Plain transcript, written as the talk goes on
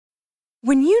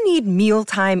When you need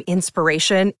mealtime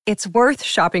inspiration, it's worth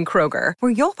shopping Kroger,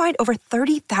 where you'll find over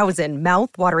 30,000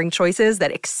 mouth-watering choices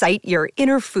that excite your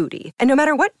inner foodie. And no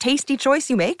matter what tasty choice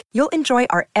you make, you'll enjoy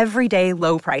our everyday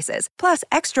low prices, plus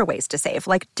extra ways to save,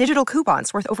 like digital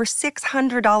coupons worth over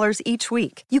 $600 each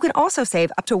week. You can also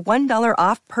save up to $1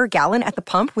 off per gallon at the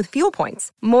pump with fuel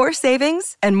points. More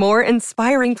savings and more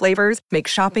inspiring flavors make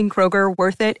shopping Kroger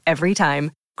worth it every time.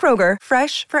 Kroger,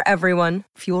 fresh for everyone.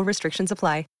 Fuel restrictions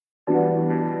apply.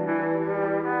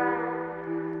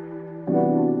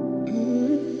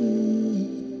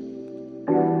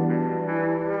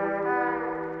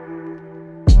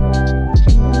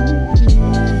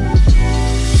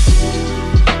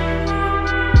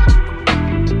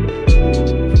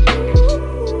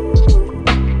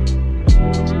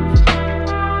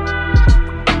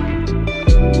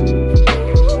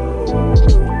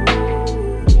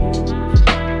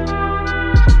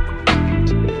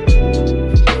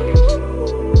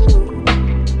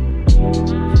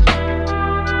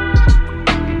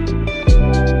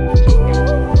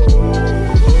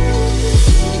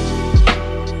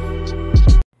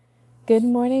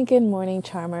 Good morning,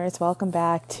 charmers. Welcome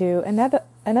back to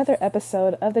another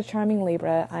episode of The Charming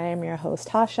Libra. I am your host,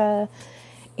 Tasha,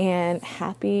 and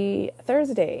happy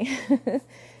Thursday.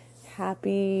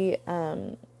 Happy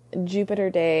Jupiter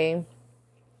Day.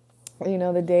 You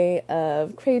know, the day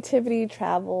of creativity,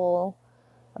 travel,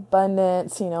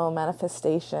 abundance,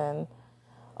 manifestation,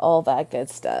 all that good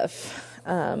stuff.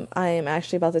 I am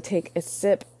actually about to take a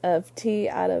sip of tea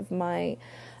out of my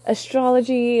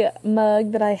astrology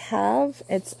mug that I have.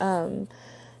 It's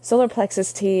solar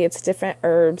plexus tea. It's different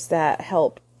herbs that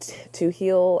help to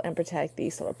heal and protect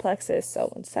the solar plexus. So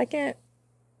 1 second.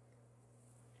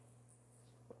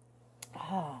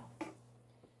 Yeah,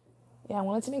 I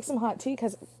wanted to make some hot tea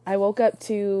because I woke up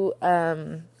to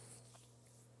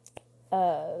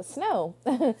snow.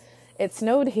 It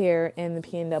snowed here in the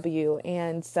PNW,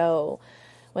 and so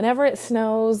whenever it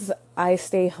snows, I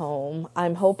stay home.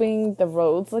 I'm hoping the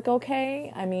roads look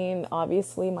okay. I mean,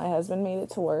 obviously my husband made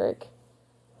it to work.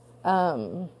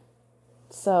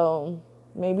 So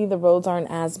maybe the roads aren't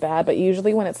as bad, but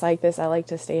usually when it's like this, I like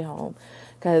to stay home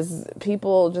because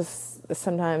people just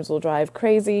sometimes will drive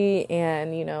crazy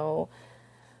and,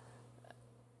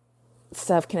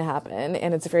 stuff can happen,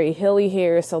 and it's very hilly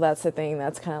here. So that's the thing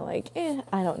that's kind of like,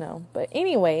 I don't know. But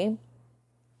anyway,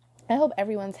 I hope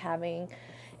everyone's having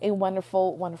a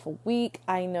wonderful, wonderful week.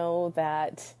 I know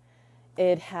that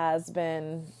it has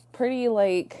been pretty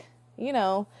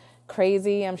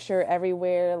crazy. I'm sure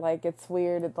everywhere, it's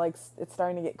weird. It's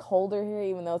starting to get colder here,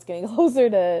 even though it's getting closer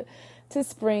to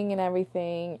spring and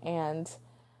everything. And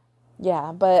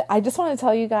yeah, but I just want to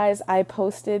tell you guys, I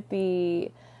posted the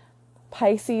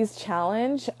Pisces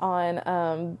challenge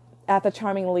on, at the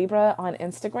Charming Libra on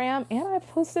Instagram, and I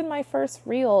posted my first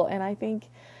reel, and I think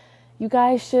you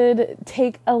guys should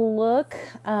take a look.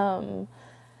 I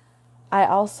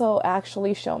also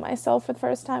actually show myself for the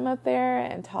first time up there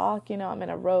and talk. I'm in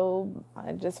a robe.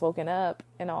 I just woken up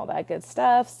and all that good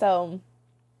stuff. So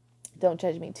don't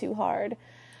judge me too hard.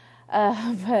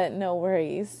 But no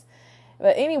worries.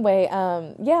 But anyway,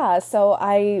 so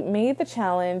I made the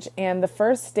challenge, and the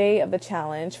first day of the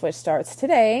challenge, which starts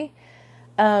today,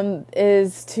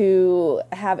 is to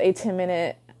have a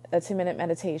 10-minute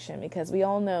meditation, because we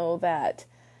all know that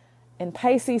in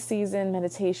Pisces season,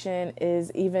 meditation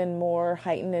is even more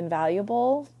heightened and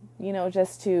valuable,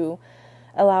 just to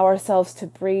allow ourselves to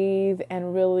breathe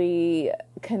and really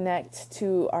connect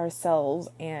to ourselves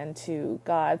and to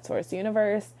God, source,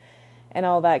 universe, and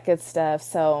all that good stuff.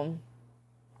 So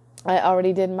I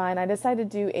already did mine. I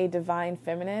decided to do a divine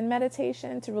feminine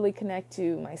meditation to really connect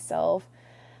to myself,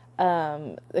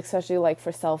 especially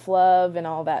for self-love and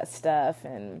all that stuff,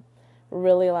 and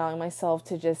really allowing myself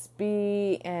to just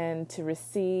be and to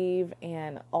receive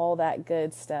and all that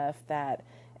good stuff that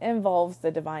involves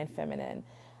the divine feminine.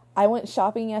 I went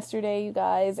shopping yesterday, you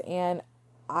guys, and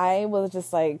I was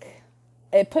just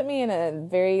it put me in a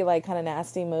very kind of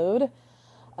nasty mood.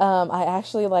 I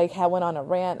actually went on a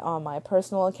rant on my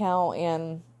personal account,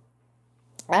 and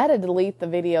I had to delete the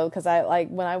video because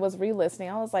when I was re-listening,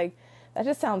 I was like, that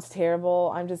just sounds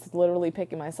terrible. I'm just literally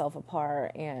picking myself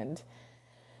apart, and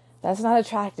that's not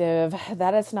attractive.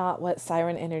 That is not what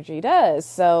siren energy does.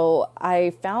 So I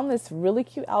found this really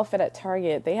cute outfit at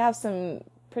Target. They have some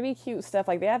pretty cute stuff.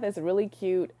 They have this really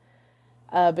cute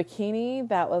bikini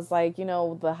that was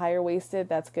the higher waisted.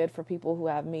 That's good for people who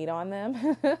have meat on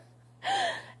them.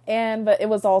 But it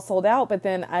was all sold out. But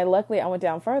then I went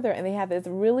down further, and they have this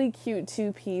really cute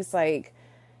 2-piece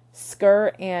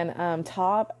skirt and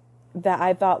top that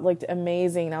I thought looked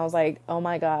amazing. I was like, oh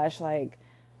my gosh,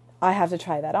 I have to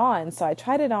try that on. So I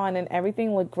tried it on and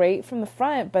everything looked great from the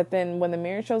front, but then when the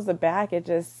mirror shows the back, it's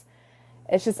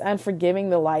just unforgiving.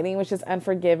 The lighting was just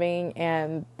unforgiving,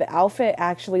 and the outfit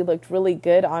actually looked really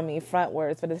good on me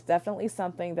frontwards, but it's definitely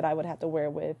something that I would have to wear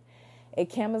with a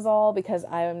camisole, because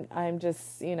I'm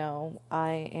just, I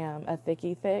am a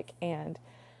thick, and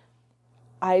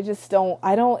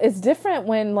it's different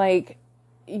when like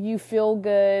you feel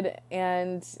good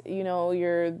and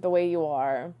you're the way you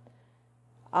are.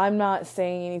 I'm not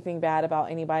saying anything bad about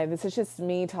anybody. This is just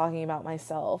me talking about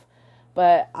myself.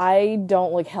 But I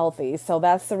don't look healthy. So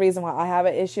that's the reason why I have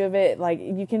an issue of it. Like,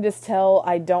 you can just tell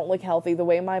I don't look healthy. The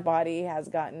way my body has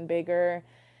gotten bigger,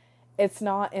 it's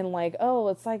not in like, oh,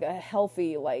 it's like a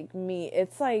healthy, like, me.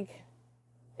 It's like,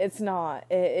 it's not.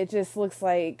 It just looks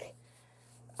like,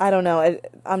 I don't know.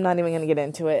 I'm not even going to get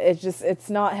into it. It's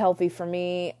not healthy for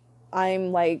me.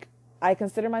 I'm like, I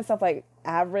consider myself like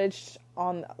average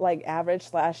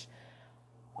slash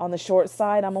on the short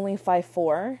side. I'm only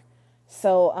 5'4".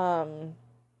 So,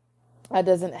 that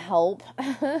doesn't help,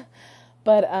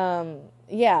 but,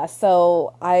 yeah,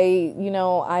 so I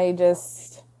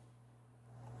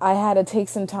had to take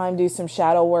some time, do some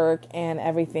shadow work and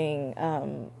everything.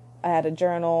 I had to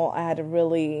journal. I had to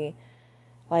really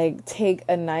like take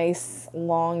a nice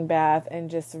long bath and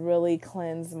just really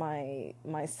cleanse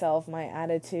myself, my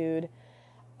attitude.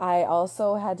 I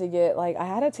also had to I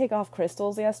had to take off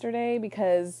crystals yesterday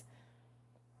because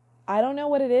I don't know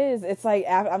what it is. It's like,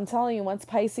 I'm telling you, once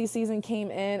Pisces season came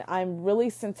in, I'm really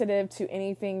sensitive to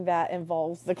anything that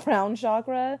involves the crown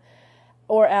chakra,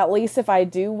 or at least if I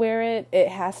do wear it, it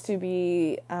has to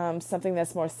be something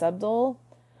that's more subtle.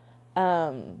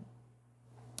 I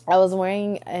was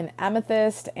wearing an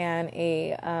amethyst and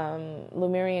a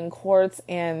Lemurian quartz,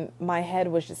 and my head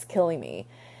was just killing me.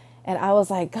 And I was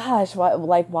like, gosh,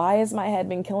 why has my head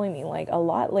been killing me like a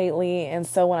lot lately? And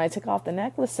so when I took off the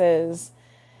necklaces,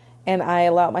 and I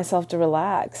allowed myself to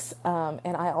relax.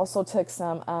 And I also took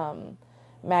some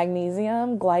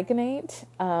magnesium glycinate.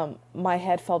 My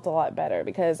head felt a lot better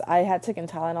because I had taken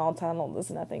Tylenol. Tylenol was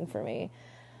nothing for me.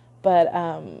 But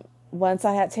once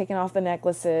I had taken off the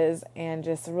necklaces and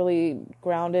just really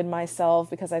grounded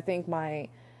myself, because I think my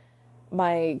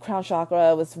crown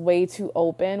chakra was way too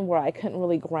open where I couldn't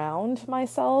really ground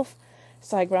myself.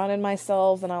 So I grounded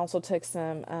myself, and I also took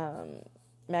some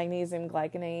magnesium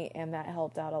glycinate, and that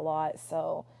helped out a lot.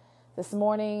 So this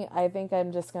morning I think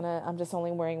I'm just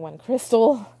only wearing one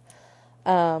crystal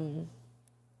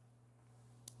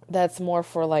that's more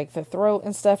for like the throat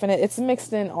and stuff, and it's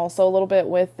mixed in also a little bit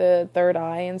with the third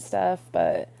eye and stuff,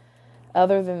 but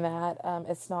other than that,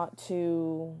 it's not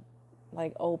too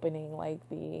like opening like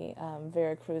the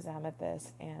Veracruz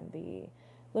amethyst and the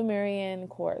Lemurian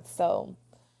quartz. So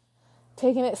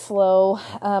taking it slow.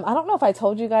 I don't know if I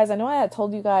told you guys. I know I had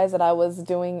told you guys that I was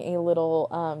doing a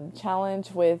little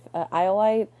challenge with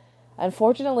iolite.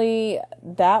 Unfortunately,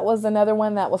 that was another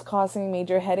one that was causing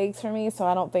major headaches for me, so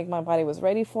I don't think my body was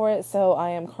ready for it. So I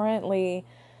am currently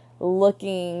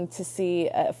looking to see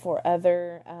for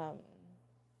other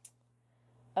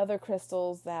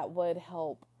crystals that would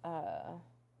help,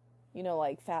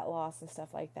 like fat loss and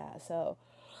stuff like that. So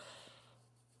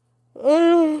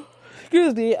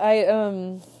excuse me.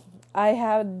 I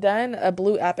have done a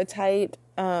blue apatite,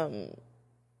 and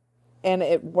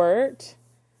it worked.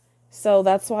 So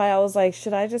that's why I was like,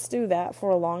 should I just do that for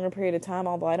a longer period of time?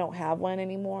 Although I don't have one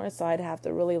anymore, so I'd have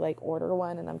to really like order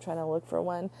one, and I'm trying to look for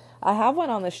one. I have one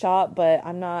on the shop, but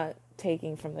I'm not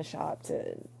taking from the shop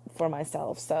for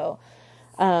myself. So,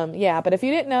 yeah. But if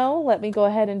you didn't know, let me go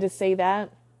ahead and just say that.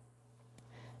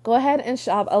 Go ahead and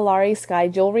shop Alari Sky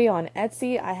Jewelry on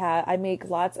Etsy. I make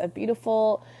lots of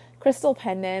beautiful crystal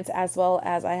pendants, as well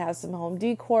as I have some home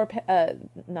decor,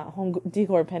 not home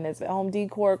decor pendants, but home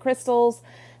decor crystals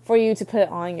for you to put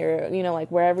on your, like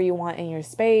wherever you want in your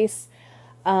space.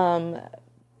 I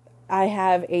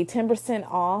have a 10%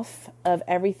 off of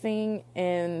everything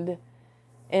in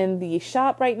the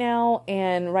shop right now.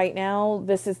 And right now,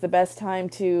 this is the best time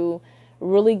to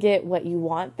really get what you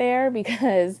want there,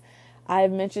 because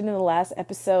I've mentioned in the last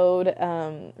episode,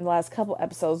 the last couple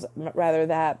episodes, rather,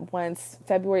 that once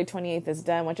February 28th is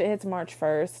done, once it hits March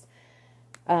 1st,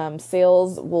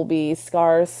 sales will be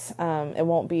scarce. It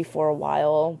won't be for a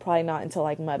while, probably not until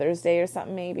like Mother's Day or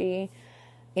something maybe.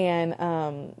 And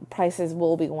prices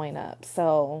will be going up.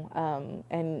 So,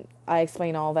 and I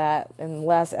explained all that in the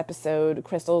last episode.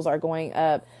 Crystals are going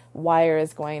up, wire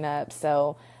is going up.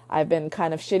 So I've been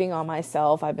kind of shitting on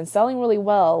myself. I've been selling really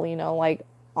well, like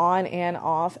on and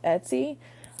off Etsy.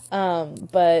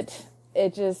 But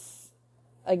it just,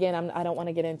 again, I don't want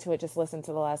to get into it. Just listen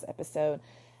to the last episode.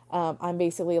 I'm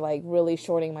basically like really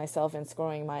shorting myself and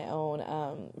scoring my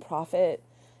own profit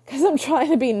because I'm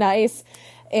trying to be nice.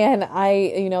 And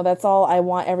that's all I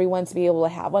want everyone to be able to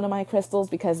have one of my crystals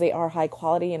because they are high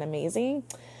quality and amazing.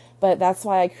 But that's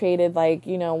why I created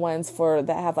ones that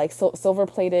have like silver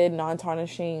plated,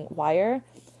 non-tarnishing wire.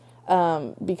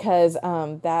 Because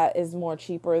that is more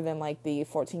cheaper than like the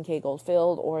 14K gold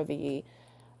filled or the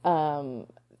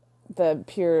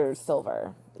pure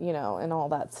silver, and all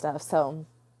that stuff. So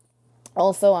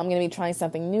also I'm going to be trying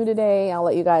something new today. I'll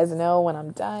let you guys know when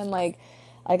I'm done. Like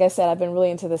I said, I've been really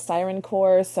into the siren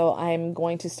course, so I'm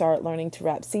going to start learning to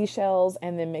wrap seashells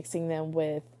and then mixing them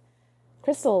with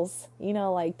crystals,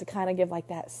 like to kind of give like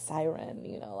that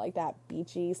siren, like that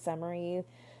beachy, summery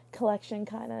collection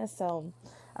kind of. So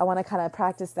I want to kind of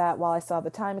practice that while I still have the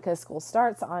time because school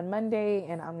starts on Monday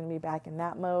and I'm going to be back in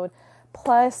that mode.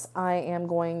 Plus I am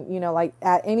going, like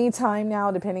at any time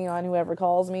now, depending on whoever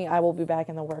calls me, I will be back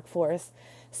in the workforce.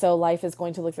 So life is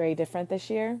going to look very different this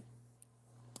year,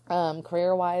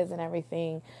 career-wise and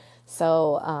everything.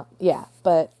 So,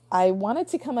 but I wanted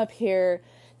to come up here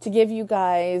to give you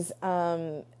guys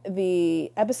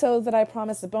the episodes that I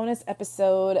promised, a bonus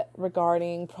episode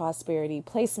regarding prosperity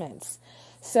placements.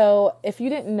 So if you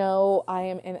didn't know, I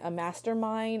am in a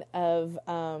mastermind of,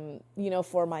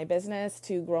 for my business,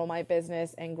 to grow my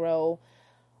business and grow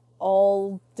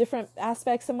all different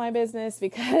aspects of my business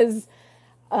because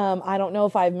I don't know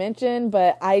if I've mentioned,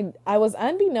 but I was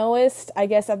unbeknownst, I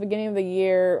guess at the beginning of the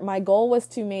year, my goal was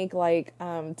to make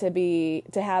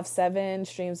to have 7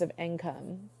 streams of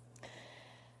income.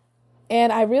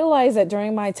 And I realized that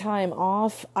during my time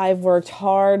off, I've worked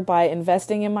hard by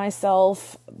investing in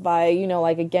myself by,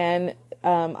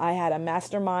 I had a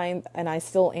mastermind and I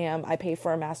still am. I pay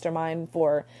for a mastermind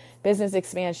for business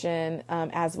expansion,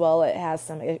 as well. It has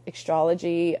some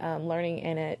astrology, learning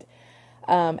in it.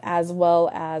 As well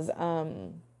as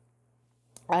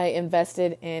I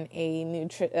invested in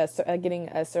getting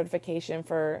a certification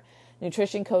for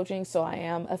nutrition coaching. So I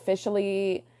am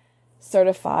officially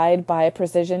certified by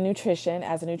Precision Nutrition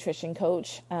as a nutrition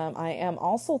coach. I am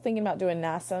also thinking about doing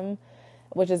NASM,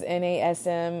 which is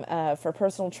NASM, for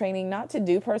personal training, not to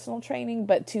do personal training,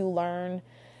 but to learn,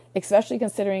 especially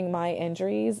considering my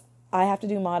injuries. I have to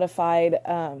do modified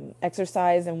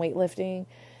exercise and weightlifting.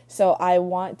 So I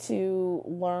want to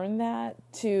learn that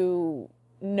to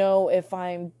know if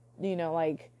I'm,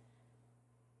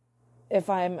 if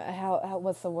I'm,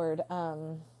 what's the word?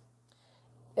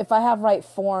 If I have right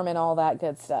form and all that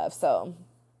good stuff. So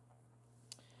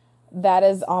that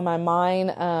is on my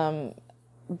mind,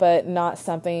 but not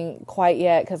something quite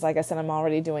yet. Cause like I said, I'm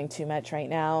already doing too much right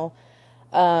now.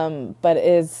 But it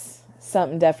is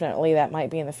something definitely that might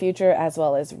be in the future, as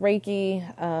well as Reiki.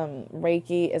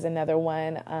 Reiki is another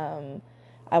one.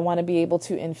 I want to be able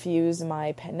to infuse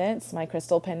my pendants, my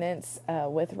crystal pendants,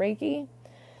 with Reiki.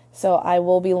 So I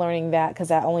will be learning that because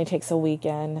that only takes a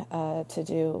weekend to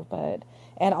do.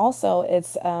 And also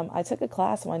it's I took a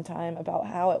class one time about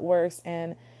how it works,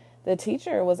 and the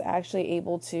teacher was actually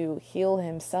able to heal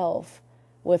himself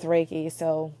with Reiki.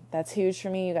 So that's huge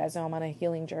for me. You guys know I'm on a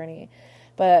healing journey.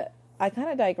 But I kind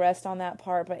of digressed on that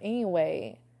part. But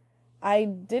anyway, I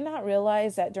did not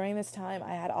realize that during this time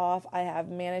I had off, I have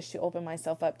managed to open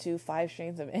myself up to 5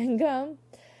 streams of income.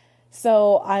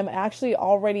 So I'm actually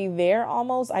already there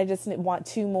almost. I just want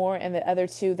 2 more, and the other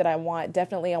 2 that I want,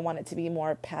 definitely I want it to be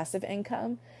more passive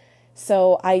income.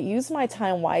 So I used my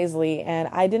time wisely, and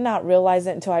I did not realize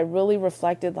it until I really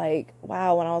reflected, like,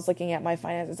 wow, when I was looking at my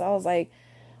finances, I was like,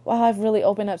 wow, I've really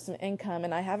opened up some income,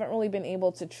 and I haven't really been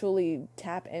able to truly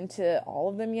tap into all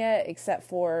of them yet, except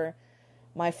for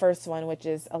my first one, which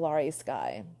is Alari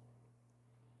Sky.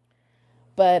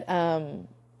 But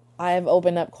I have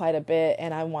opened up quite a bit,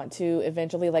 and I want to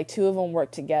eventually, 2 of them work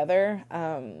together,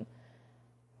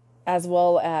 as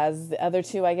well as the other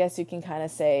 2, I guess you can kind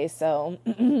of say. So,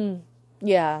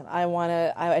 yeah,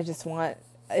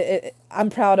 I'm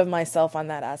proud of myself on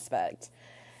that aspect.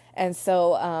 And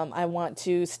so I want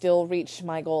to still reach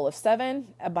my goal of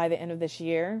 7 by the end of this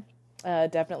year.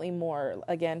 Definitely more,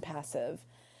 again, passive.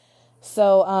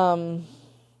 So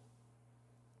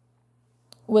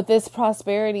with this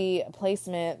prosperity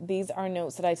placement, these are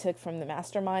notes that I took from the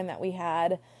mastermind that we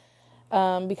had,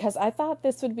 because I thought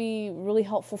this would be really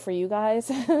helpful for you guys.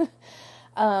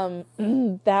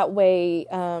 That way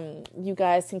you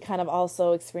guys can kind of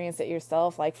also experience it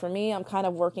yourself. Like for me, I'm kind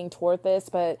of working toward this,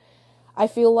 but I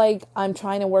feel like I'm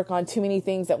trying to work on too many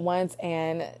things at once,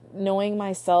 and knowing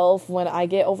myself, when I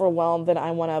get overwhelmed, then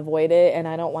I want to avoid it. And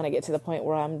I don't want to get to the point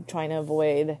where I'm trying to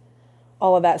avoid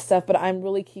all of that stuff, but I'm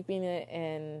really keeping it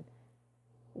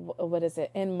what is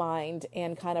it, in mind,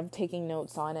 and kind of taking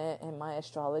notes on it in my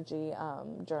astrology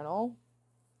journal.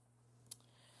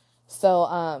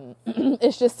 So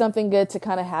it's just something good to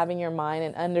kind of have in your mind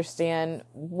and understand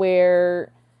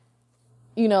where,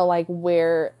 like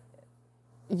where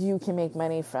you can make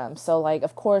money from. So like,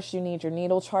 of course, you need your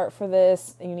natal chart for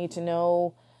this. You need to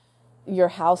know your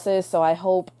houses. So I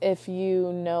hope if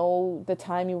you know the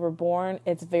time you were born,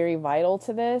 it's very vital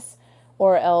to this.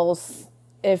 Or else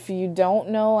if you don't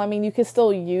know, I mean, you could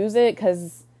still use it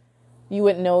because you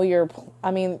would know you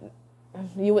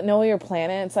would know your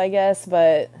planets, I guess.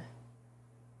 But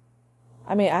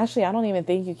I mean, actually, I don't even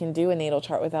think you can do a natal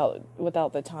chart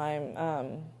without the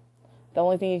time. The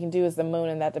only thing you can do is the moon,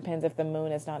 and that depends if the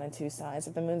moon is not in two signs.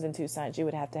 If the moon's in two signs, you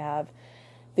would have to have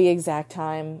the exact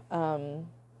time,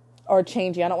 or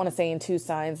changing. I don't want to say in two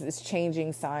signs. It's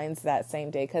changing signs that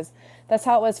same day, because that's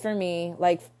how it was for me.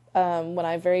 Like when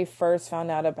I very first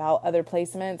found out about other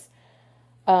placements,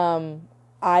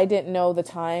 I didn't know the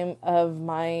time of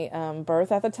my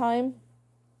birth at the time,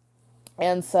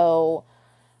 and so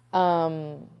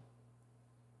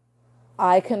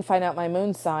I couldn't find out my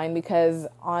moon sign because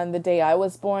on the day I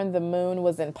was born, the moon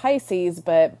was in Pisces,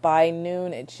 but by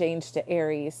noon it changed to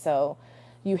Aries. So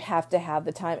you have to have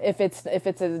the time. If it's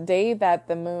a day that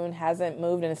the moon hasn't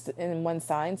moved and it's in one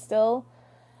sign still,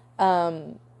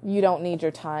 you don't need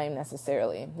your time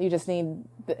necessarily. You just need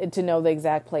to know the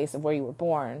exact place of where you were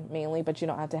born mainly, but you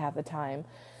don't have to have the time.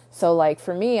 So like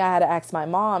for me, I had to ask my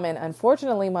mom, and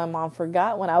unfortunately my mom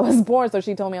forgot when I was born. So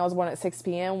she told me I was born at 6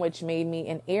 p.m., which made me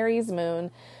an Aries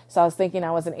moon. So I was thinking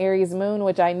I was an Aries moon,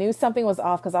 which I knew something was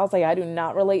off because I was like, I do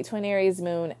not relate to an Aries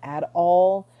moon at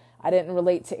all. I didn't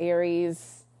relate to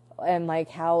Aries and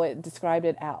like how it described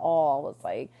it at all. It was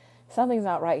like, something's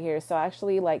not right here. So I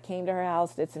actually like came to her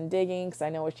house, did some digging because I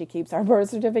know where she keeps our birth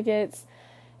certificates.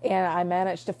 And I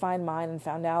managed to find mine and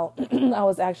found out I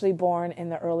was actually born in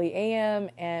the early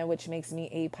AM, and which makes me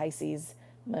a Pisces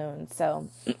moon. So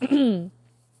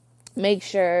make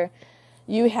sure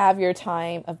you have your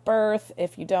time of birth.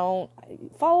 If you don't,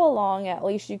 follow along. At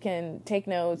least you can take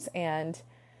notes, and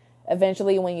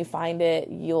eventually when you find it,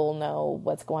 you'll know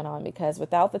what's going on, because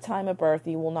without the time of birth,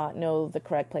 you will not know the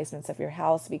correct placements of your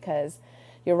house, because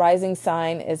your rising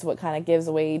sign is what kind of gives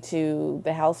way to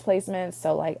the house placements.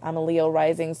 So like I'm a Leo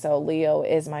rising, so Leo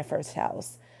is my first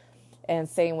house. And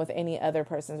same with any other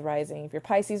person's rising. If you're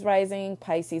Pisces rising,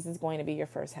 Pisces is going to be your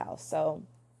first house. So,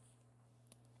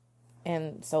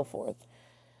 and so forth.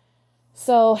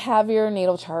 So have your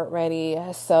natal chart ready.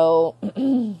 So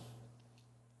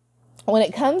when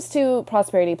it comes to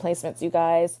prosperity placements, you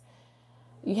guys,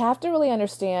 you have to really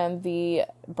understand the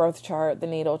birth chart, the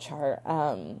natal chart.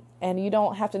 And you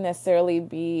don't have to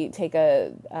necessarily take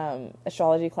a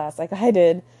astrology class like I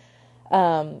did.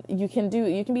 You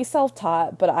can be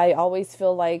self-taught, but I always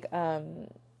feel like I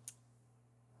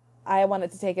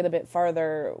wanted to take it a bit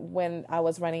farther when I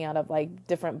was running out of like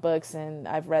different books, and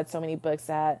I've read so many books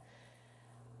that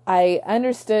I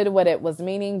understood what it was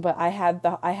meaning, but I have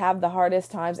the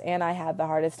hardest times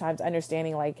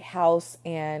understanding like house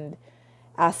and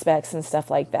aspects and stuff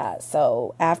like that.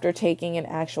 So after taking an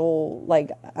actual,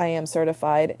 like I am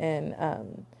certified in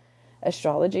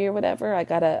astrology or whatever, I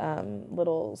got a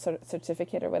little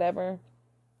certificate or whatever.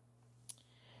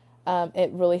 It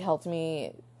really helped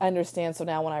me understand. So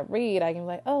now when I read, I can be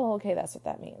like, oh, okay, that's what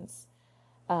that means.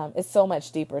 It's so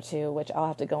much deeper too, which I'll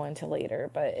have to go into later,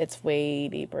 but it's way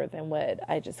deeper than what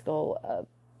I just go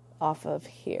off of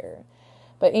here.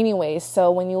 But anyways, so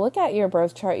when you look at your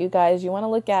birth chart, you guys, you want to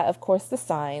look at, of course, the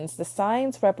signs. The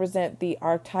signs represent the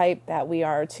archetype that we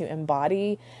are to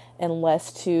embody,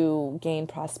 unless to gain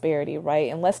prosperity,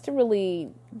 right? Unless to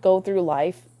really go through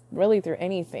life, really through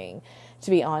anything, to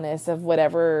be honest, of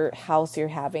whatever house you're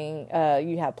having,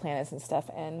 you have planets and stuff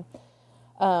in.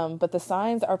 But the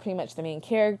signs are pretty much the main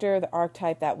character, the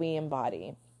archetype that we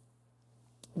embody.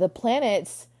 The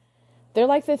planets, they're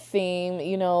like the theme,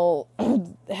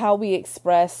 how we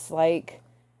express like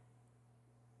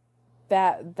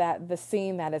that the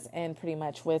scene that is in, pretty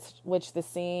much, with which the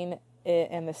scene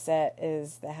and the set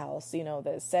is the house,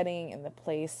 the setting and the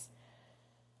place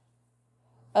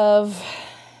of,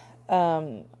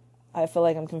 I feel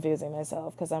like I'm confusing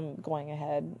myself because I'm going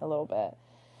ahead a little bit,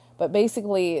 but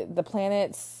basically the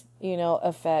planets,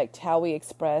 affect how we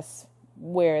express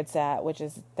where it's at, which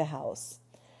is the house.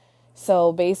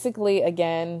 So basically,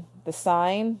 again, the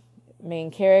sign, main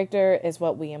character, is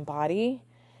what we embody.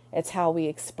 It's how we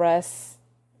express,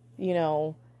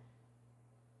 what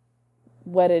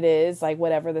it is, like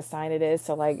whatever the sign it is.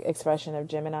 So like expression of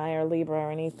Gemini or Libra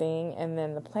or anything. And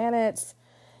then the planets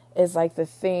is like the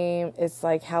theme. It's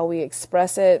like how we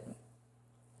express it.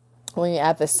 when you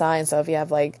add the sign. So if you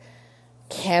have like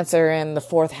Cancer in the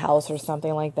 4th house or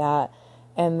something like that,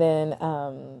 and then,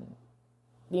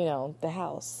 the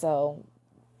house. So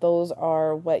those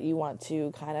are what you want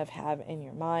to kind of have in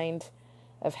your mind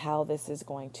of how this is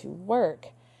going to work.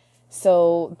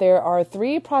 So there are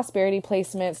 3 prosperity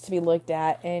placements to be looked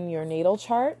at in your natal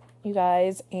chart, you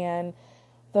guys. And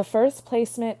the first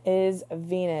placement is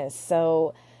Venus.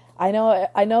 So I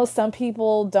know some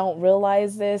people don't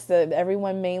realize this, that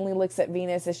everyone mainly looks at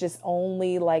Venus as just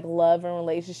only like love and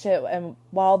relationship. And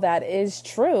while that is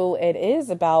true, it is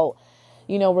about,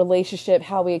 relationship,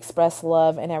 how we express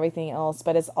love and everything else.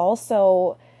 But it's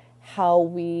also how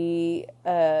we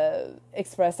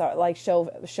express our, like,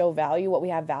 show value, what we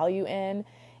have value in,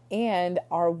 and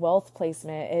our wealth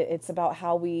placement. It's about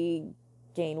how we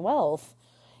gain wealth.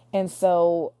 And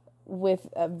so with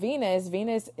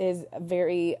Venus is a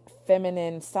very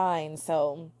feminine sign.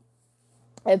 So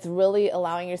it's really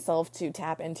allowing yourself to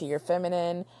tap into your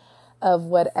feminine of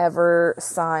whatever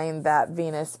sign that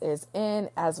Venus is in,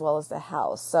 as well as the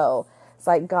house. So it's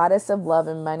like goddess of love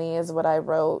and money is what I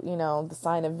wrote. The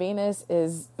sign of Venus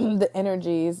is the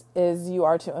energies is you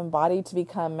are to embody to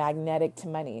become magnetic to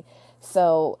money.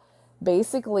 So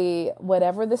basically,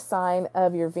 whatever the sign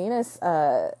of your Venus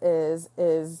is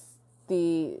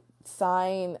the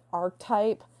sign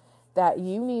archetype that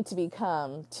you need to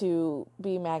become to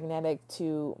be magnetic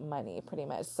to money, pretty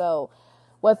much. So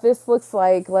what this looks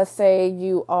like, let's say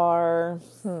you are,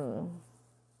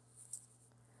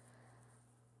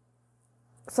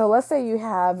 so let's say you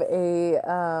have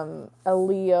a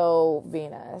Leo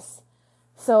Venus.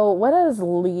 So what does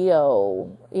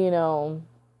Leo,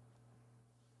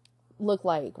 look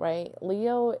like, right?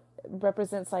 Leo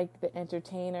represents like the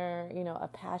entertainer, a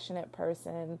passionate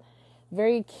person,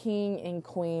 very king and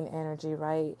queen energy,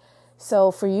 right?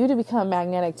 So for you to become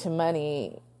magnetic to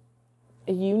money,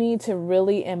 you need to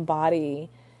really embody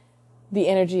the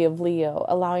energy of Leo,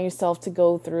 allowing yourself to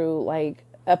go through, like,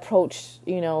 approach,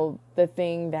 the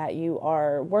thing that you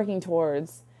are working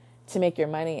towards to make your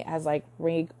money as like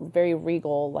very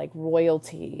regal, like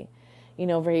royalty,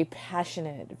 very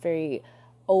passionate, very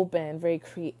open, very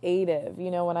creative,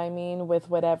 you know what I mean, with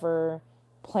whatever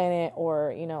planet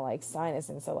or, like sign is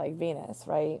in. So like Venus,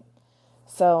 right?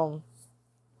 So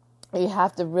you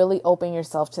have to really open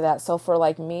yourself to that. So for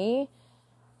like me,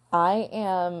 I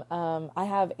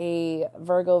have a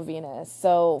Virgo Venus.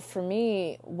 So for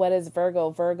me, what is Virgo?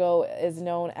 Virgo is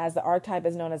known as, the archetype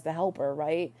is known as the helper,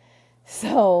 right?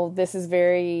 So this is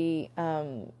very,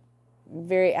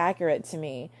 very accurate to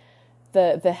me.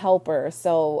 The helper.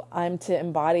 So I'm to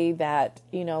embody that,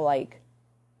 like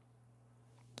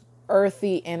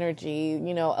earthy energy,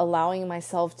 allowing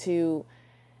myself to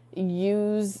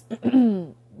use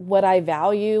what I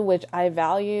value, which I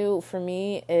value for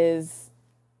me is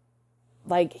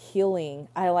like healing.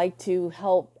 I like to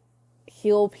help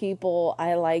heal people.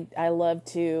 I love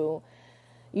to,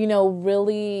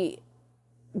 really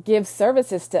give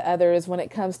services to others when it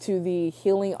comes to the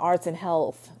healing arts and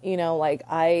health.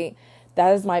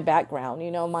 That is my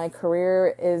background. My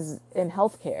career is in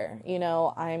healthcare.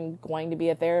 I'm going to be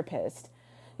a therapist,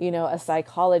 a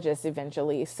psychologist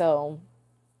eventually. So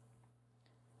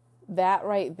that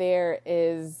right there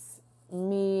is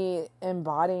me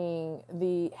embodying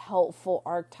the helpful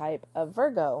archetype of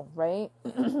Virgo, right?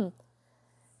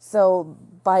 So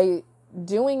by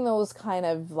doing those kind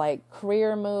of like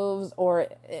career moves or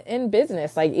in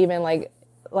business, like even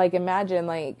like imagine,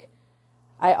 like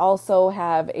I also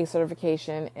have a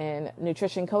certification in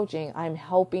nutrition coaching. I'm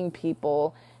helping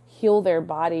people heal their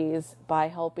bodies by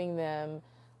helping them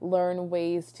learn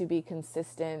ways to be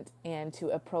consistent and to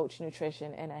approach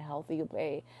nutrition in a healthy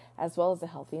way, as well as a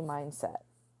healthy mindset.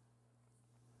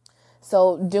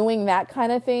 So doing that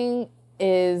kind of thing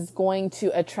is going to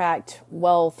attract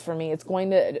wealth for me. It's going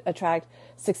to attract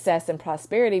success and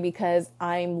prosperity because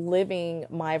I'm living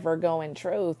my Virgoan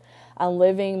truth. I'm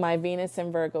living my Venus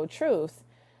and Virgo truth.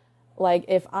 Like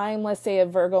if I'm, let's say, a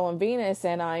Virgo and Venus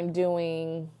and I'm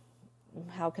doing,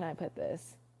 how can I put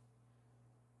this?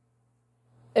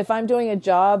 If I'm doing a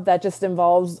job that just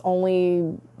involves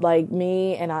only like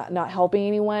me and not helping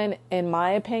anyone, in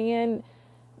my opinion,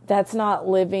 that's not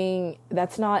embodying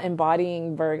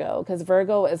Virgo, because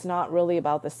Virgo is not really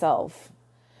about the self.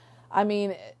 I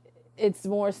mean, it's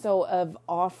more so of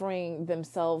offering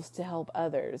themselves to help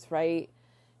others, right?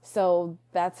 So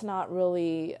that's not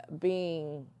really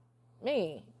being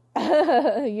me.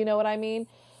 You know what I mean?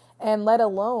 And let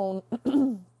alone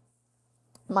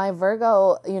my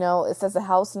Virgo, it says the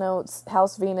house notes,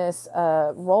 house Venus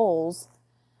roles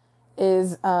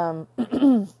is,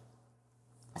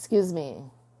 excuse me.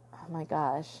 Oh my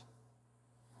gosh.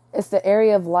 it's the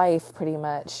area of life pretty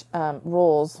much,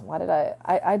 rules. Why did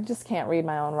I just can't read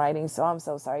my own writing, so I'm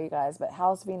so sorry, you guys. But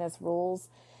House Venus rules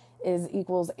is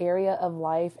equals area of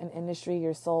life and industry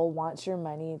your soul wants your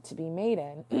money to be made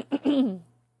in.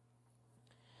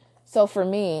 So for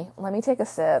me, let me take a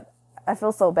sip. I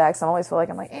feel so bad, so I always feel like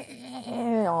I'm like,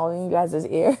 all in you guys'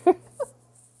 ear.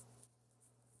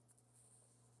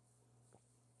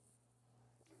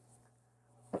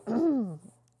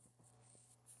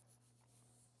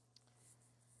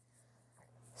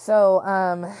 So,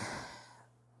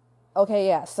 okay,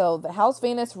 yeah. So the House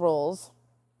Venus rules,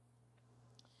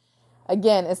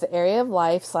 again, is the area of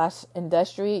life /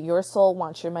 industry your soul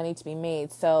wants your money to be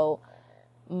made. So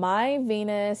my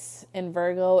Venus in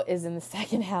Virgo is in the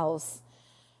second house.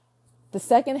 The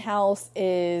second house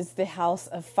is the house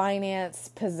of finance,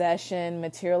 possession,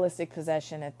 materialistic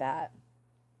possession at that.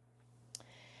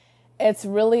 It's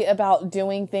really about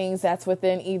doing things that's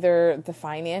within either the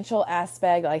financial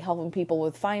aspect, like helping people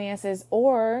with finances,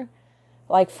 or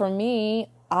like for me,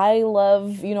 I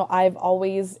love, I've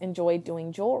always enjoyed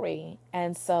doing jewelry.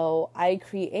 And so I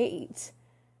create,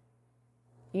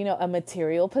 a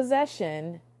material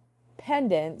possession,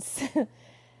 pendants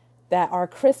that are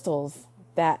crystals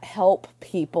that help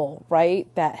people, right?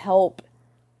 That help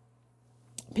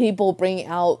people bring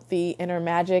out the inner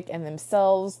magic in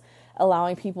themselves,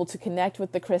 allowing people to connect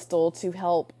with the crystal to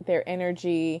help their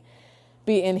energy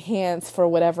be enhanced for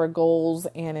whatever goals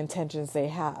and intentions they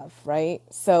have, right?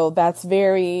 So that's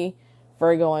very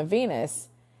Virgo and Venus,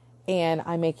 and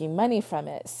I'm making money from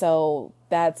it. So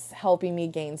that's helping me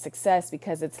gain success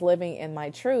because it's living in my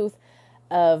truth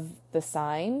of the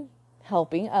sign,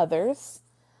 helping others,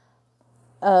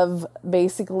 of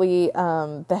basically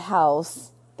the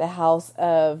house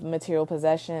of material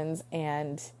possessions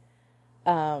and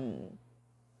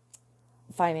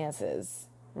finances,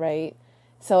 right?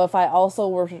 So if I also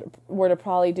were to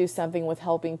probably do something with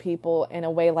helping people in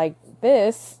a way like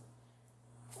this,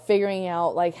 figuring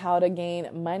out like how to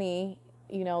gain money,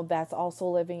 that's also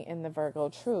living in the Virgo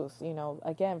truth.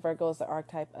 Again, Virgo is the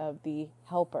archetype of the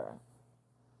helper.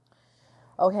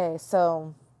 Okay,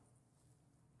 so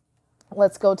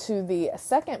let's go to the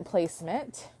second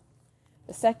placement.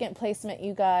 The second placement,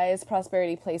 you guys,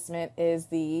 prosperity placement, is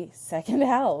the second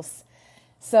house.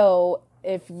 So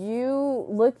if you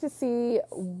look to see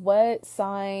what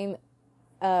sign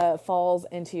falls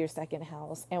into your second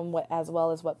house and as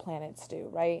well as what planets do,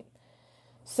 right?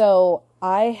 So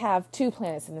I have 2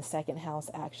 planets in the second house,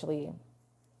 actually.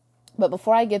 But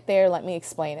before I get there, let me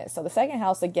explain it. So the second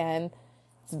house, again,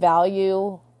 it's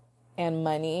value and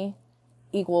money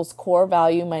equals core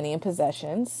value, money, and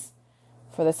possessions.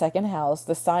 For the second house,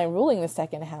 the sign ruling the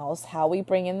second house, how we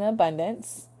bring in the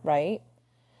abundance, right?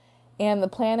 And the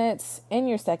planets in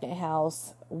your second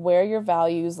house, where your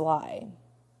values lie.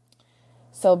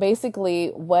 So basically,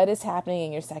 what is happening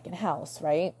in your second house,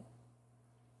 right?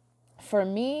 For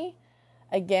me,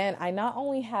 again, I not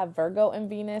only have Virgo and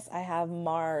Venus, I have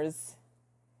Mars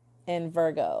in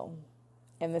Virgo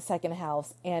in the second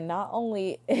house. And not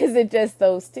only is it just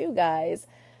those 2 guys,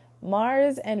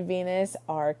 Mars and Venus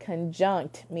are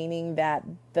conjunct, meaning that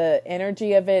the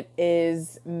energy of it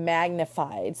is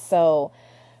magnified. So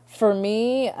for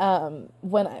me,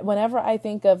 whenever I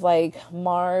think of like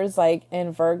Mars, like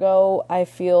in Virgo, I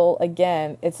feel,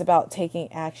 again, it's about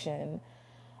taking action.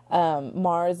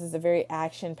 Mars is a very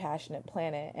action passionate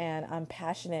planet, and I'm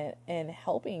passionate in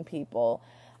helping people.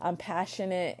 I'm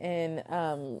passionate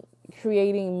in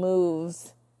creating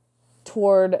moves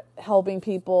toward helping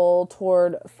people,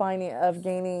 toward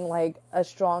gaining like a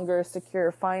stronger,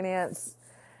 secure finance,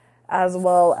 as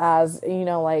well as,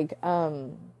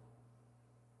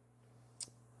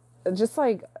 just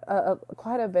like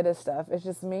quite a bit of stuff. It's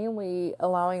just mainly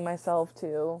allowing myself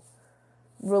to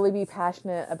really be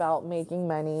passionate about making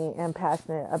money and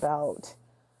passionate about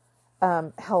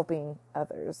helping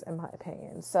others, in my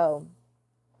opinion. So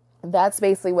that's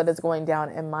basically what is going down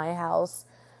in my house,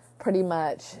 pretty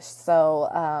much. So,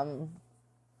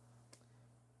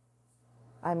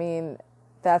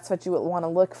 that's what you would want to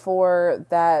look for.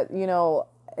 That,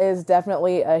 is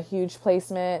definitely a huge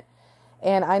placement.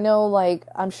 And I know, like,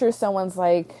 I'm sure someone's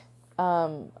like,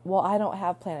 well, I don't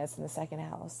have planets in the second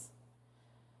house.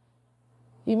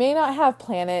 You may not have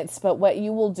planets, but what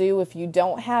you will do if you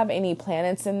don't have any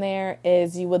planets in there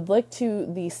is you would look to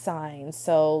the signs.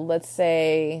 So let's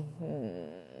say,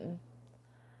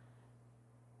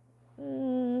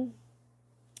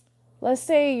 let's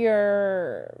say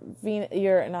you're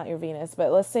not your Venus,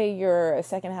 but let's say your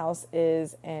second house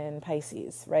is in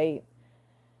Pisces, right?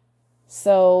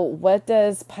 So what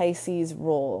does Pisces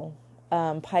rule?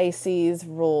 Pisces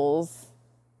rules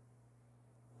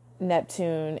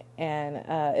Neptune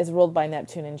and is ruled by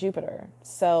Neptune and Jupiter.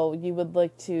 So you would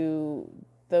look to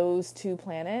those two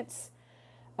planets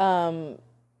to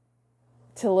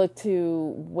look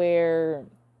to where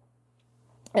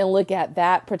and look at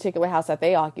that particular house that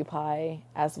they occupy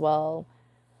as well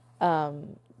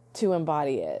to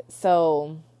embody it.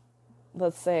 So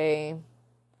let's say,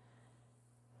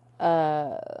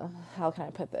 how can I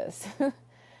put this?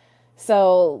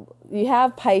 So you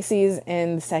have Pisces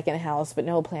in the second house, but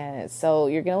no planets. So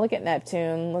you're going to look at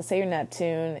Neptune. Let's say your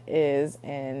Neptune is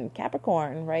in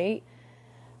Capricorn, right?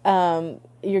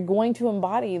 You're going to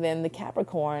embody then the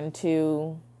Capricorn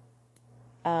to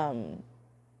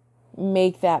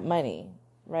make that money,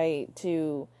 right?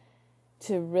 To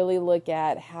really look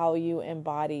at how you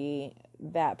embody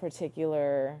that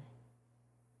particular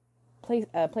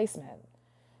placement.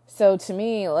 So to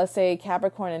me, let's say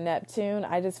Capricorn and Neptune,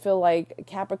 I just feel like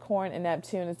Capricorn and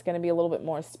Neptune is going to be a little bit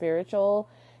more spiritual.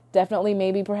 Definitely,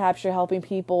 maybe perhaps you're helping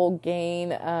people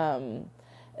gain a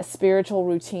spiritual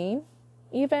routine,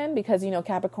 even because,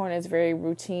 Capricorn is very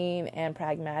routine and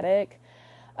pragmatic.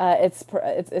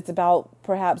 It's about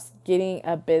perhaps getting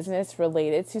a business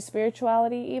related to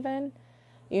spirituality, even,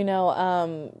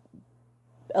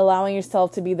 allowing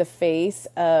yourself to be the face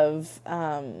of,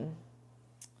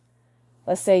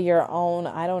 let's say your own,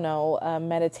 I don't know,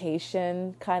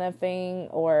 meditation kind of thing,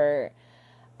 or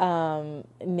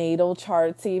natal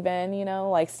charts even,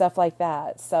 like stuff like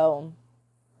that. So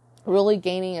really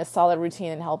gaining a solid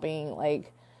routine and helping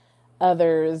like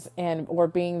others or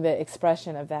being the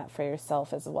expression of that for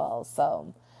yourself as well.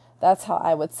 So that's how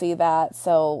I would see that.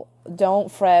 So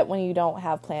don't fret when you don't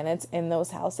have planets in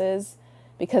those houses,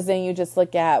 because then you just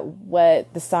look at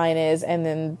what the sign is and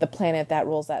then the planet that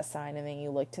rules that sign, and then you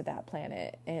look to that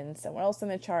planet and somewhere else in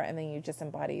the chart, and then you just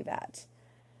embody that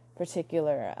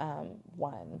particular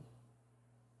one.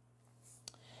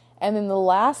 And then the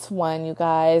last one, you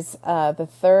guys, the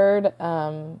third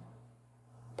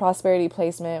prosperity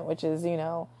placement, which is,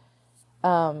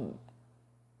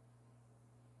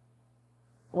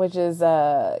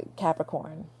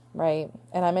 Capricorn. Right.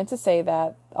 And I meant to say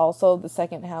that also the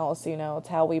second house, it's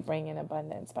how we bring in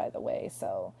abundance, by the way.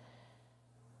 So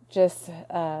just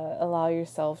allow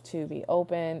yourself to be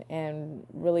open and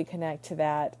really connect to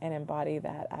that and embody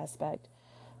that aspect.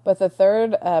 But the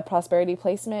third prosperity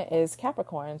placement is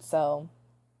Capricorn. So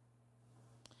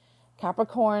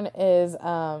Capricorn is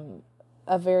a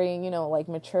very,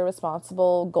 mature,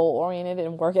 responsible, goal-oriented,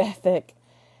 and work ethic.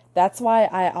 That's why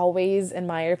I always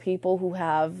admire people who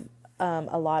have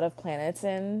a lot of planets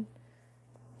in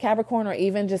Capricorn, or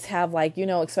even just have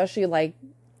especially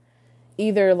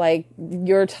either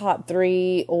your top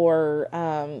 3 or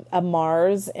a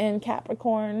Mars in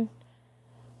Capricorn.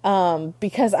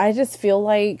 Because I just feel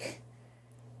like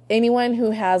anyone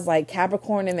who has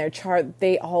Capricorn in their chart,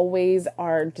 they always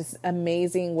are just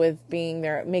amazing with making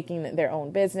their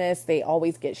own business. They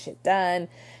always get shit done.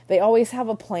 They always have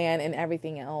a plan and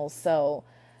everything else. So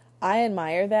I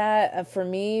admire that. For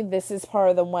me, this is part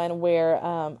of the one where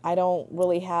I don't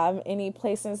really have any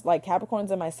placements. Capricorn's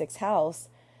in my 6th house,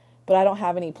 but I don't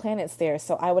have any planets there.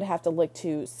 So I would have to look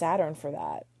to Saturn for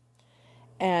that.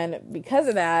 And because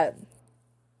of that,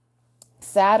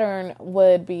 Saturn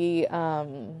would be,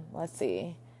 let's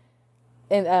see,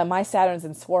 my Saturn's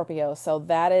in Scorpio. So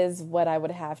that is what I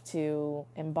would have to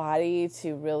embody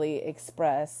to really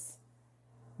express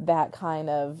that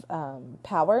kind of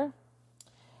power.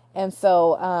 And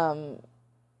so,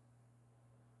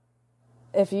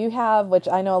 if you have, which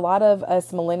I know a lot of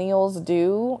us millennials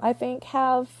do, I think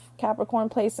have Capricorn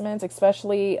placements,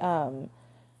 especially,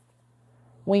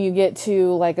 when you get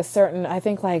to a certain, I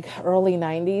think early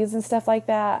 90s and stuff like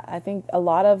that. I think a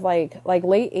lot of late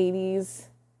 80s,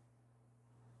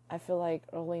 I feel like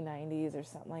early 90s or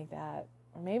something like that.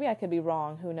 Or maybe I could be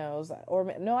wrong. Who knows?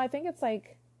 Or no, I think it's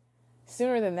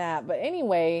sooner than that. But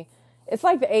anyway, it's the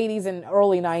 80s and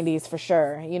early 90s for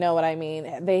sure. You know what I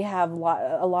mean? They have a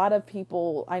lot of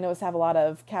people I know have a lot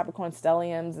of Capricorn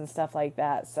stelliums and stuff like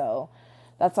that. So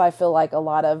that's why I feel like a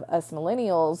lot of us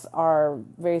millennials are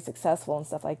very successful and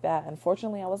stuff like that.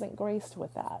 Unfortunately, I wasn't graced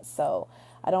with that. So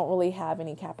I don't really have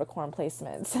any Capricorn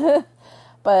placements.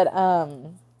 But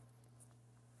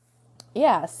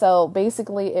yeah, so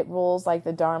basically it rules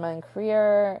the Dharma and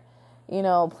career.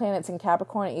 Planets in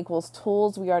Capricorn equals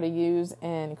tools we are to use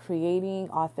in creating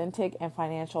authentic and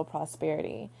financial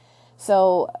prosperity.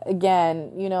 So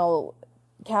again,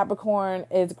 Capricorn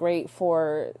is great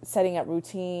for setting up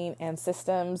routine and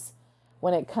systems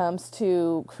when it comes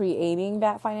to creating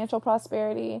that financial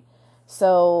prosperity.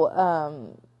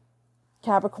 So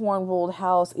Capricorn ruled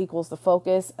house equals the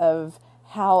focus of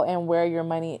how and where your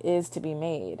money is to be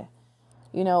made.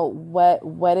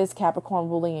 what is Capricorn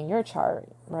ruling in your chart,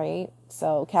 right?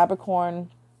 So Capricorn,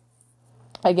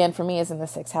 again, for me, is in the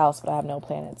 6th house, but I have no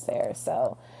planets there.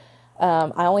 So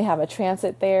I only have a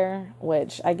transit there,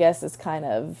 which I guess is kind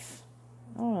of,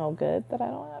 I don't know, good that I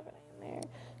don't have it in there.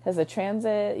 Because the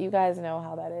transit, you guys know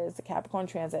how that is. The Capricorn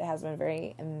transit has been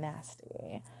very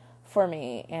nasty for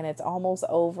me, and it's almost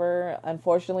over.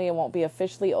 Unfortunately, it won't be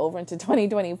officially over into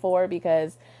 2024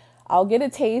 because I'll get a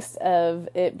taste of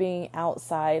it being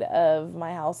outside of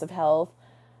my house of health.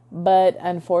 But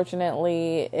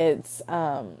unfortunately, it's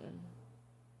going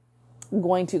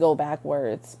to go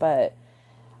backwards. But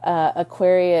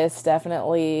Aquarius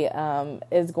definitely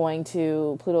is going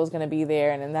to, Pluto's going to be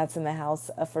there, and that's in the house,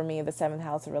 for me, the 7th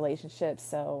house of relationships.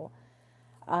 So,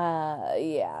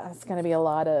 yeah, it's going to be a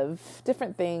lot of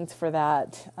different things for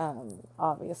that,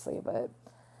 obviously. But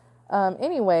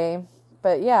anyway,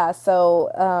 but yeah,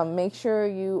 so make sure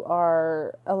you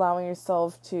are allowing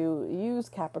yourself to use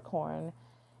Capricorn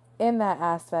in that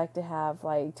aspect to have,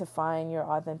 like, to find your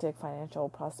authentic financial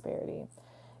prosperity.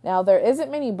 Now, there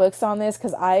isn't many books on this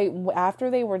because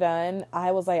after they were done,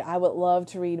 I was like, I would love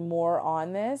to read more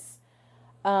on this.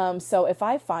 So if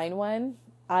I find one,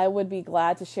 I would be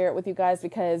glad to share it with you guys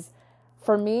because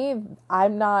for me, I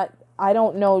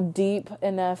don't know deep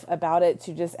enough about it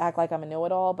to just act like I'm a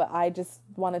know-it-all, but I just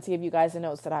wanted to give you guys the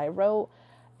notes that I wrote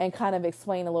and kind of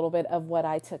explain a little bit of what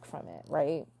I took from it,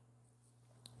 right?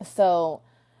 So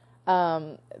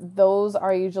those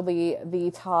are usually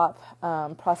the top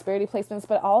prosperity placements,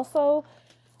 but also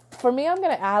for me, I'm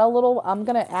going to add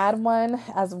one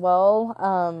as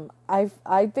well.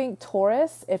 I think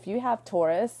Taurus, if you have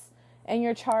Taurus in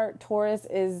your chart, Taurus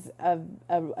is a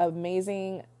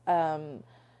amazing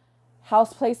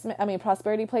house placement,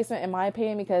 prosperity placement in my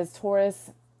opinion, because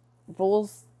Taurus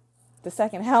rules the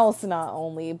 2nd house not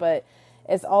only, but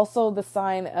it's also the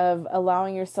sign of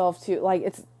allowing yourself to, like,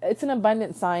 it's an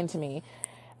abundant sign to me.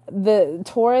 The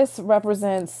Taurus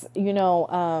represents,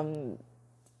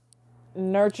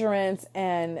 nurturance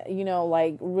and,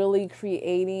 like really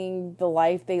creating the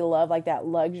life they love, like that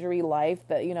luxury life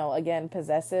that, again,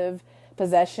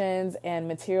 possessions and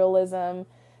materialism.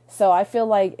 So I feel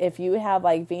like if you have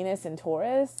like Venus and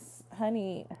Taurus,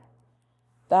 honey,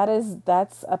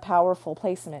 that's a powerful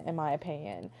placement in my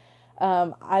opinion.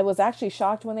 I was actually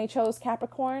shocked when they chose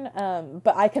Capricorn,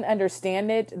 but I can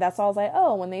understand it. That's all I was like,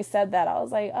 oh, when they said that, I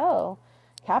was like, oh,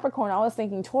 Capricorn, I was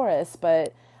thinking Taurus,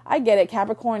 but I get it.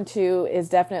 Capricorn too is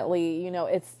definitely,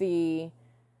 it's the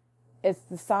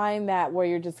sign that where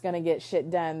you're just going to get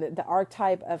shit done. The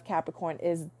archetype of Capricorn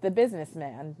is the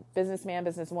businessman,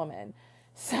 businesswoman.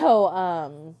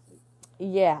 So,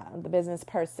 yeah, the business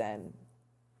person.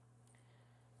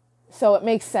 So it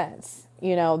makes sense.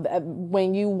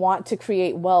 When you want to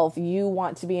create wealth, you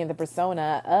want to be in the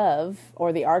persona of,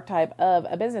 or the archetype of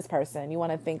a business person. You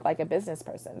want to think like a business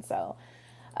person. So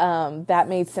that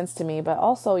made sense to me. But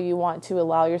also you want to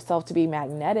allow yourself to be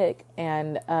magnetic.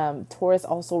 And Taurus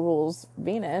also rules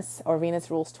Venus, or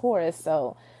Venus rules Taurus.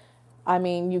 So, I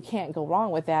mean, you can't go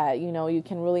wrong with that. You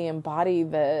can really embody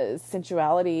the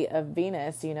sensuality of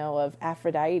Venus, of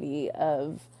Aphrodite,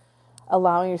 of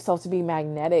allowing yourself to be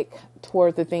magnetic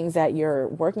toward the things that you're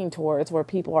working towards, where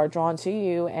people are drawn to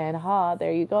you, and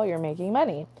there you go, you're making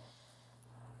money.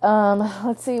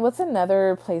 Let's see, what's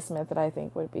another placement that I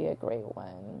think would be a great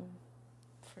one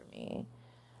for me?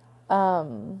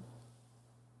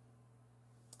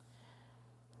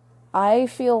 I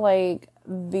feel like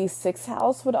the 6th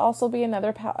house would also be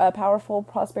another powerful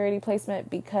prosperity placement,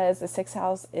 because the 6th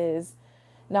house is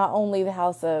not only the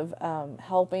house of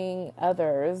helping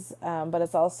others, but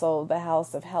it's also the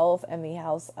house of health and the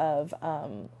house of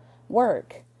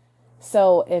work.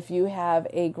 So if you have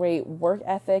a great work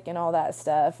ethic and all that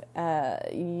stuff,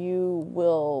 you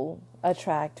will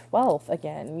attract wealth.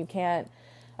 Again, you can't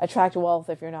attract wealth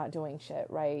if you're not doing shit,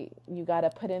 right? You got to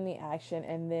put in the action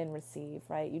and then receive,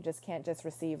 right? You just can't just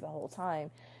receive the whole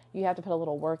time. You have to put a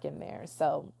little work in there.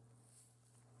 So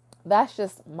that's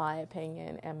just my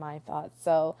opinion and my thoughts.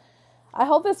 So I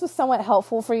hope this was somewhat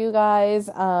helpful for you guys.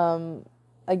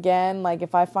 Again, like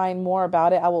if I find more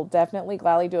about it, I will definitely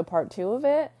gladly do a part 2 of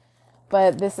it.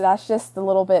 But that's just the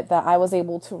little bit that I was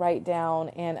able to write down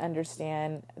and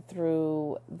understand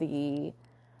through the,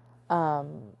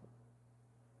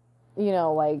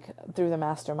 through the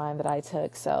mastermind that I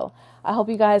took. So I hope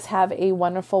you guys have a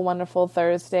wonderful, wonderful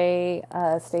Thursday.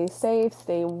 Stay safe,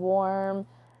 stay warm.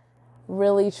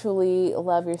 Really, truly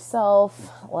love yourself,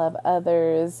 love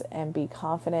others, and be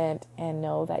confident and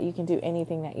know that you can do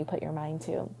anything that you put your mind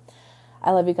to.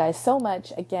 I love you guys so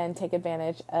much. Again, take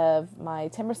advantage of my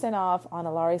 10% off on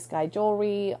Alari Sky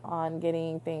Jewelry, on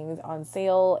getting things on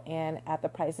sale and at the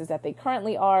prices that they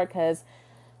currently are, because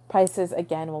prices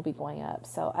again will be going up.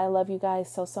 So I love you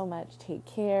guys so much. Take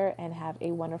care and have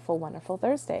a wonderful, wonderful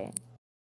Thursday.